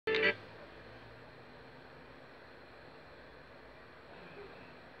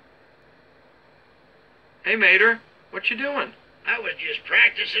Hey, Mater. What you doing? I was just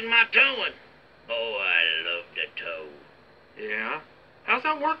practicing my towing. Oh, I love to tow. Yeah? How's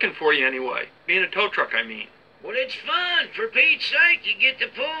that working for you anyway? Being a tow truck, I mean. Well, it's fun. For Pete's sake, you get to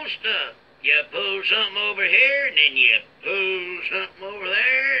pull stuff. You pull something over here, and then you pull something over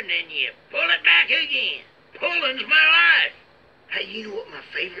there, and then you pull it back again. Pulling's my life. Hey, you know what my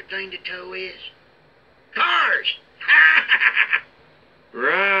favorite thing to tow is? Cars.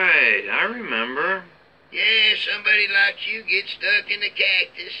 Right, I remember. Yeah, somebody like you gets stuck in the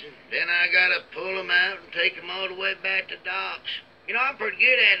cactus, and then I gotta pull 'em out and take 'em all the way back to docks. You know, I'm pretty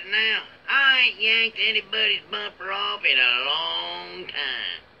good at it now. I ain't yanked anybody's bumper off in a long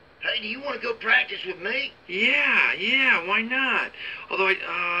time. Hey, do you want to go practice with me? Yeah, why not? Although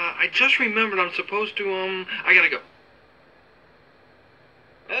I just remembered I'm supposed to, I gotta go.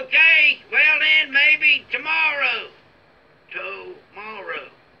 Okay, well then, maybe tomorrow.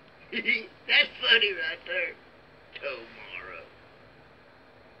 Tomorrow. That's funny right there.